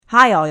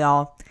Hi, all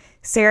y'all.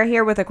 Sarah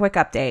here with a quick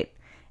update.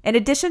 In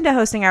addition to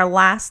hosting our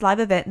last live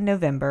event in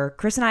November,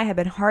 Chris and I have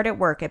been hard at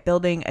work at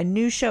building a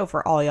new show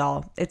for all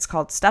y'all. It's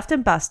called Stuffed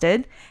and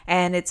Busted,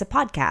 and it's a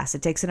podcast.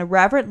 It takes an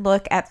irreverent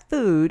look at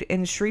food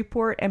in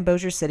Shreveport and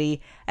Bossier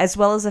City, as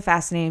well as the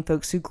fascinating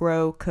folks who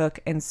grow, cook,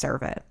 and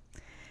serve it.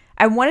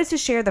 I wanted to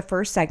share the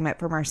first segment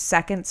from our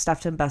second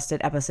Stuffed and Busted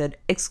episode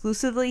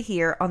exclusively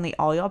here on the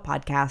All Y'all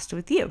podcast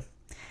with you.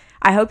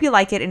 I hope you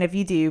like it, and if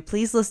you do,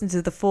 please listen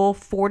to the full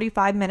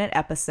 45-minute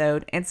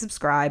episode and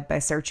subscribe by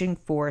searching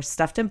for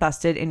Stuffed and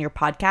Busted in your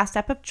podcast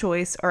app of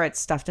choice or at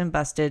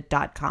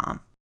stuffedandbusted.com.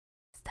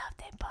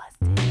 Stuffed and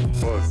Busted.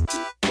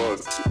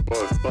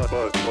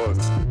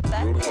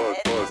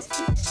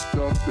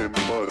 Stuffed and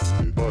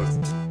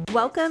Busted.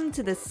 Welcome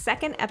to the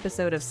second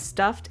episode of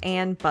Stuffed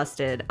and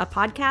Busted, a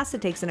podcast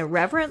that takes an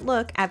irreverent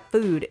look at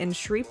food in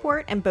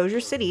Shreveport and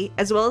Bossier City,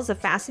 as well as the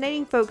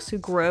fascinating folks who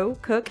grow,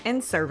 cook,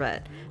 and serve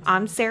it.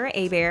 I'm Sarah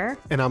Abear.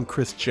 And I'm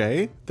Chris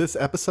J. This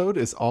episode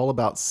is all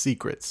about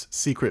secrets,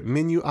 secret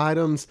menu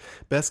items,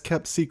 best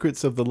kept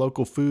secrets of the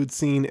local food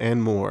scene,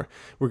 and more.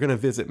 We're going to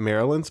visit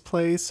Maryland's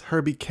Place,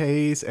 Herbie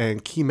K's,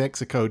 and Key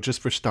Mexico just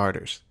for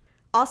starters.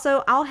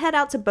 Also, I'll head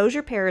out to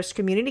Bossier Parish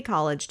Community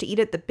College to eat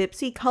at the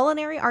Bipsy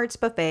Culinary Arts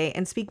Buffet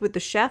and speak with the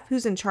chef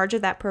who's in charge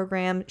of that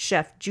program,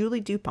 Chef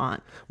Julie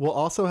DuPont. We'll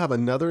also have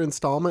another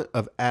installment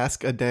of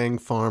Ask a Dang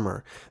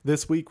Farmer.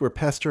 This week, we're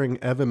pestering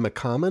Evan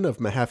McCommon of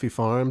Mahaffey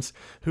Farms,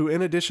 who,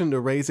 in addition to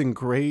raising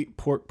great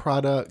pork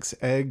products,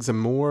 eggs, and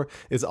more,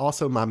 is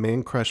also my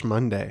Man Crush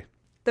Monday.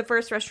 The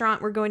first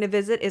restaurant we're going to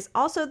visit is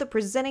also the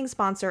presenting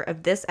sponsor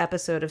of this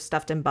episode of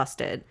Stuffed and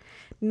Busted.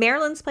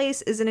 Maryland's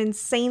Place is an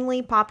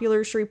insanely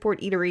popular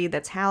Shreveport eatery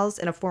that's housed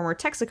in a former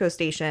Texaco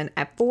station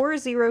at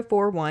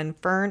 4041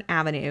 Fern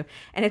Avenue,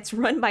 and it's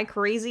run by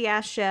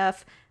crazy-ass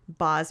chef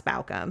Boz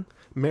Baucom.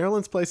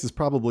 Maryland's Place is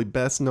probably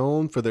best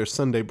known for their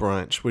Sunday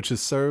brunch, which is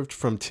served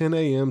from 10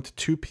 a.m. to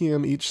 2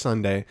 p.m. each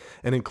Sunday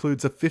and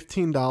includes a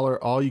 $15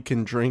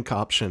 all-you-can-drink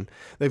option.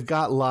 They've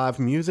got live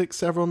music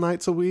several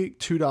nights a week,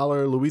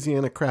 $2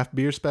 Louisiana craft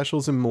beer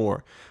specials, and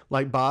more.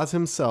 Like Boz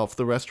himself,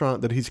 the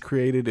restaurant that he's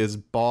created is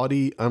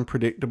bawdy,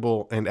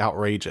 unpredictable, and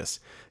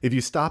outrageous. If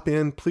you stop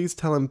in, please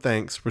tell him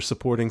thanks for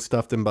supporting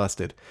Stuffed and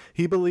Busted.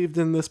 He believed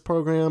in this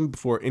program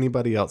before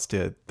anybody else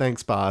did.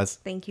 Thanks, Boz.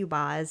 Thank you,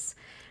 Boz.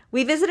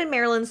 We visited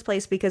Maryland's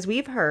Place because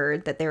we've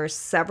heard that there are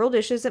several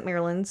dishes at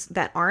Maryland's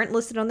that aren't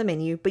listed on the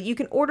menu, but you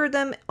can order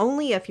them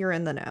only if you're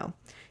in the know.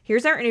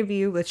 Here's our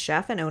interview with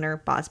chef and owner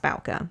Boz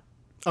Baucom.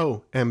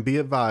 Oh, and be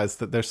advised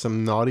that there's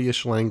some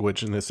naughty-ish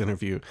language in this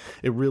interview.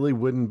 It really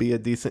wouldn't be a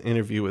decent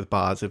interview with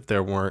Boz if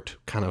there weren't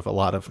kind of a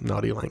lot of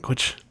naughty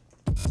language.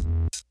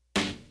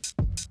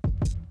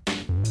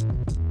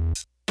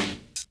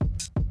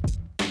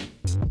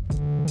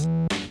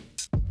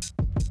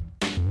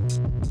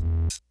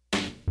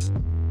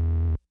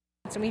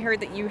 So we heard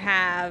that you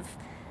have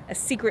a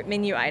secret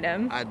menu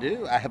item. I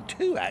do. I have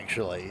two,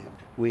 actually.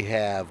 We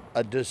have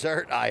a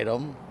dessert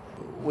item.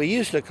 We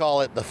used to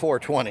call it the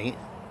 420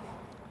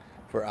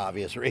 for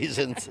obvious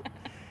reasons.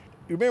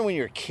 You remember when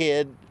you were a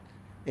kid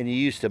and you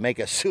used to make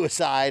a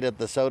suicide at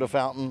the soda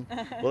fountain?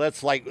 Well,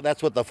 that's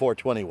what the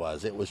 420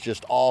 was. It was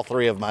just all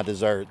three of my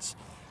desserts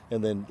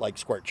and then like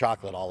squirt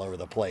chocolate all over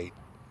the plate.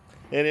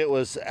 And it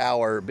was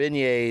our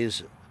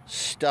beignets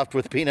stuffed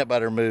with peanut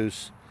butter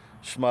mousse,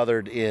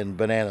 smothered in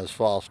bananas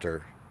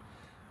Foster.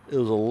 It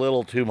was a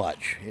little too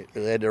much.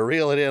 They had to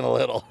reel it in a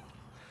little.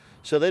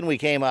 So then we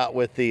came out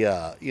with the,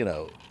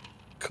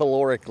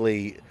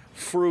 calorically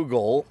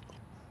frugal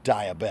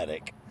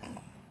diabetic.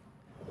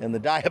 And the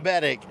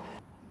diabetic,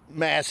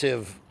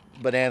 massive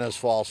bananas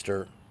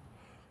Foster,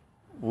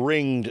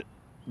 ringed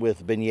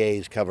with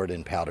beignets covered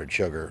in powdered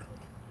sugar.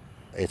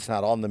 It's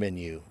not on the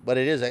menu, but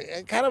it is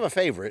a kind of a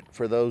favorite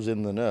for those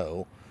in the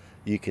know.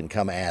 You can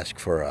come ask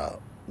for a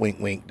wink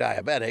wink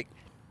diabetic.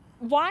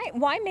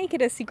 Why make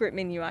it a secret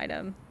menu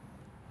item?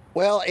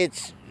 Well,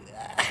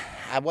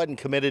 I wasn't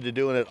committed to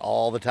doing it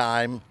all the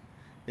time.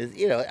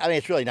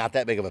 It's really not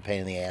that big of a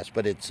pain in the ass,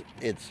 but it's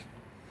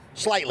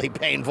slightly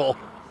painful.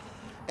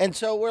 And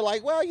so we're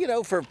like,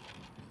 well, for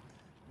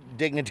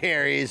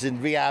dignitaries and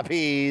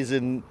VIPs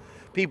and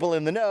people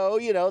in the know,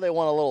 they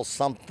want a little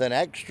something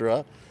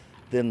extra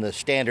than the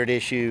standard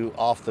issue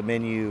off the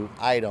menu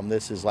item.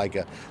 This is like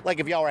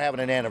if y'all were having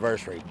an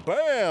anniversary,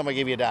 bam, I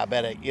give you a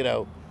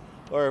diabetic,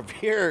 or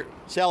if you're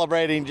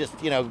celebrating just,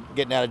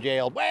 getting out of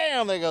jail,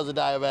 bam, there goes a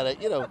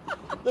diabetic,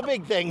 the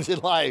big things in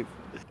life.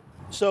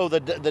 So the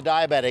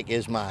diabetic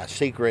is my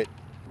secret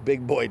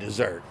big boy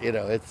dessert.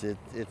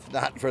 It's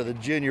not for the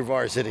junior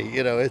varsity,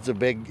 it's a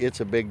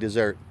big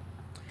dessert.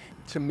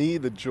 To me,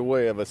 the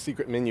joy of a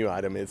secret menu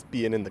item is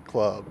being in the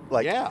club.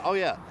 Yeah, oh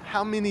yeah.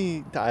 How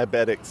many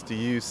diabetics do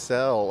you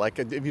sell?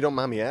 If you don't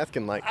mind me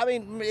asking,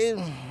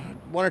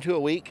 one or two a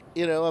week,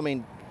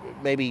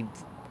 maybe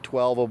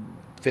 12 or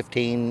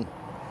 15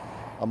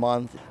 a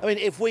month.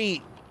 If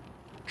we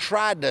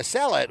tried to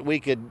sell it,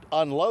 we could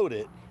unload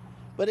it.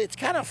 But it's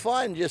kind of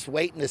fun just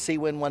waiting to see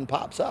when one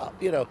pops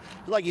up.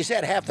 Like you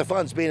said, half the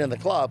fun's being in the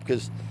club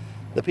because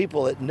the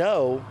people that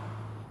know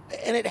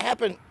And it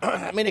happened,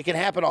 I mean, it can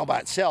happen all by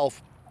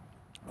itself.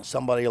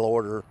 Somebody will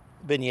order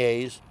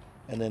beignets,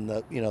 and then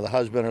the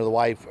husband or the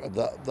wife,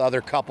 the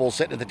other couple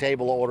sitting at the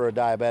table will order a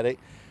diabetic.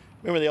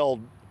 Remember the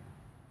old,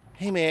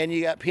 hey man,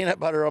 you got peanut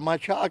butter on my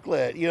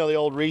chocolate? You know, the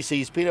old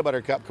Reese's peanut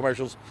butter cup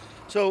commercials.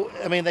 So,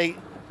 I mean,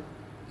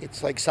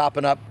 it's like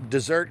sopping up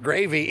dessert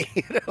gravy,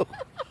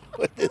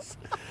 with this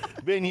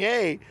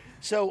beignet.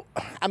 So,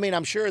 I mean,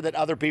 I'm sure that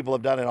other people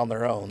have done it on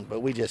their own,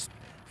 but we just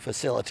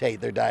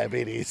facilitate their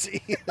diabetes,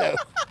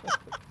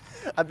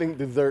 I think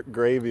dessert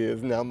gravy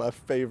is now my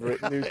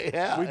favorite new.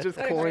 Yeah. We just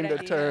What a coined great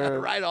a idea.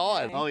 term. Right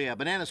on. Oh yeah,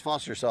 Bananas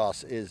Foster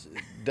sauce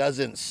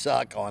doesn't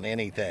suck on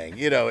anything.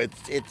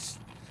 It's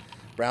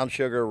brown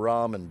sugar,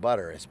 rum, and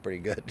butter. It's pretty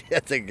good.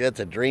 That's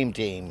a dream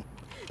team.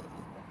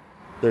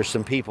 There's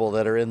some people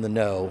that are in the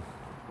know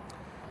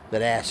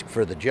that ask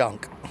for the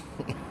junk.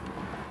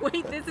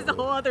 Wait, this is a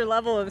whole other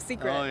level of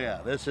secret. Oh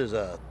yeah, this is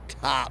a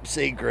top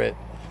secret,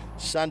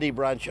 Sunday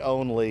brunch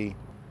only,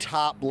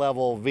 top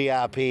level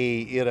VIP,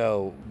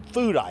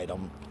 food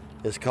item.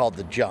 Is called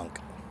the junk.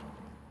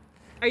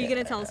 Are you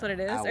going to tell us what it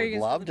is? I would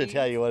love to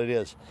tell you what it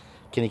is.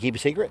 Can you keep a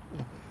secret?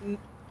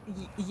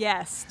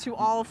 Yes, to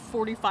all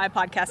 45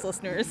 podcast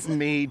listeners.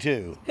 Me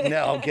too.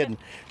 No, I'm kidding.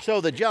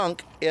 So the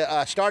junk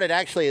started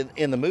actually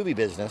in the movie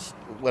business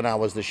when I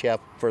was the chef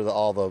for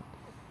all the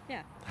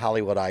Yeah.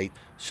 Hollywoodite.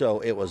 So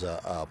it was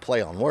a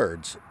play on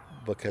words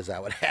because I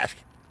would ask,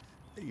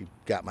 you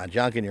got my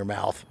junk in your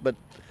mouth. But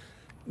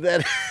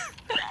then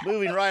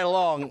moving right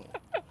along,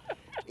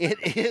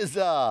 it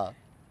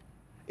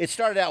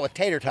started out with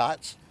tater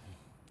tots,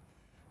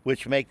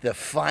 which make the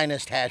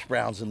finest hash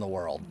browns in the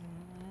world.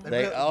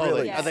 They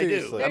Really? do.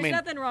 Seriously. I There's mean,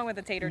 nothing wrong with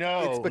a tater tot. no,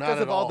 It's not because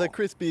at of all the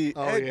crispy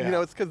egg.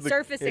 yeah. It's because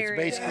Surface It's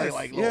area. basically Yes.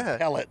 like little Yeah.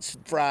 pellets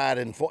fried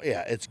and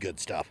it's good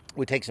stuff.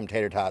 We take some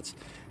tater tots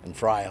and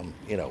fry them,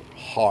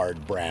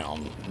 hard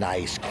brown,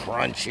 nice,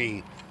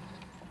 crunchy.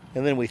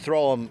 And then we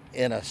throw them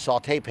in a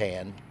saute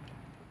pan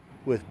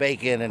with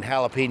bacon and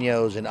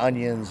jalapenos and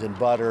onions and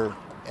butter,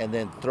 and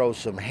then throw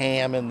some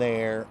ham in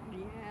there,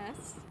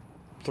 Yes.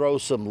 throw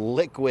some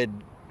liquid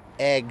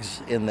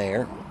eggs in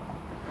there,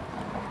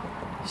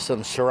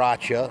 some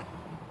sriracha.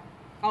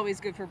 Always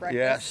good for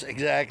breakfast. Yes,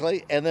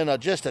 exactly. And then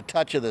just a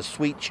touch of the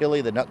sweet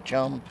chili, the nuck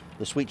chum,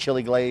 the sweet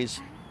chili glaze.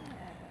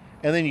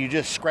 And then you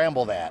just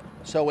scramble that.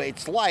 So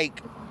it's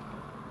like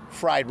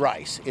fried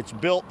rice. It's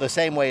built the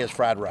same way as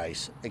fried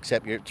rice,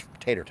 except it's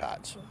tater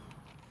tots.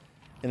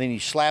 And then you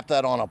slap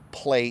that on a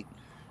plate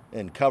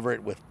and cover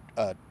it with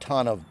a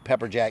ton of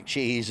pepper jack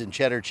cheese and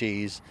cheddar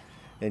cheese,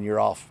 and you're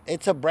off.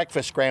 It's a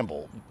breakfast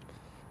scramble.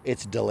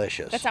 It's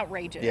delicious. That's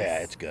outrageous. Yeah,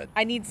 it's good.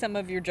 I need some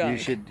of your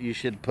junk. You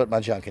should put my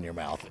junk in your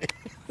mouth.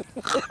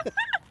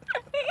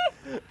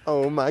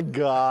 Oh my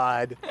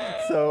God.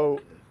 So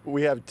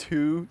we have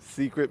 2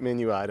 secret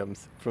menu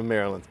items from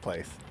Marilyn's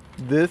Place.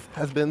 This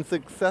has been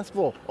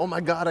successful. Oh my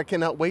God, I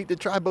cannot wait to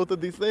try both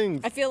of these things.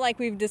 I feel like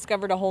we've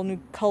discovered a whole new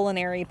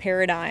culinary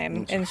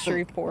paradigm in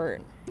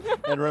Shreveport.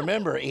 And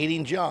remember,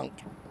 eating junk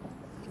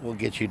will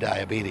get you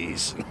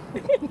diabetes.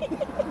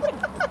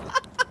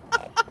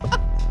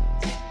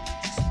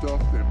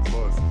 Stuffed and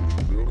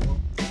busted, you know?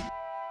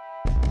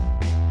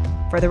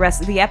 For the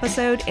rest of the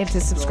episode and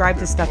to subscribe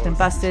to Stuffed and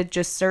Busted,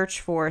 just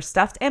search for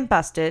Stuffed and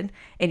Busted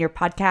in your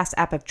podcast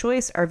app of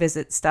choice or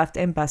visit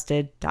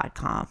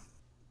stuffedandbusted.com.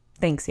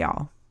 Thanks,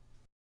 y'all.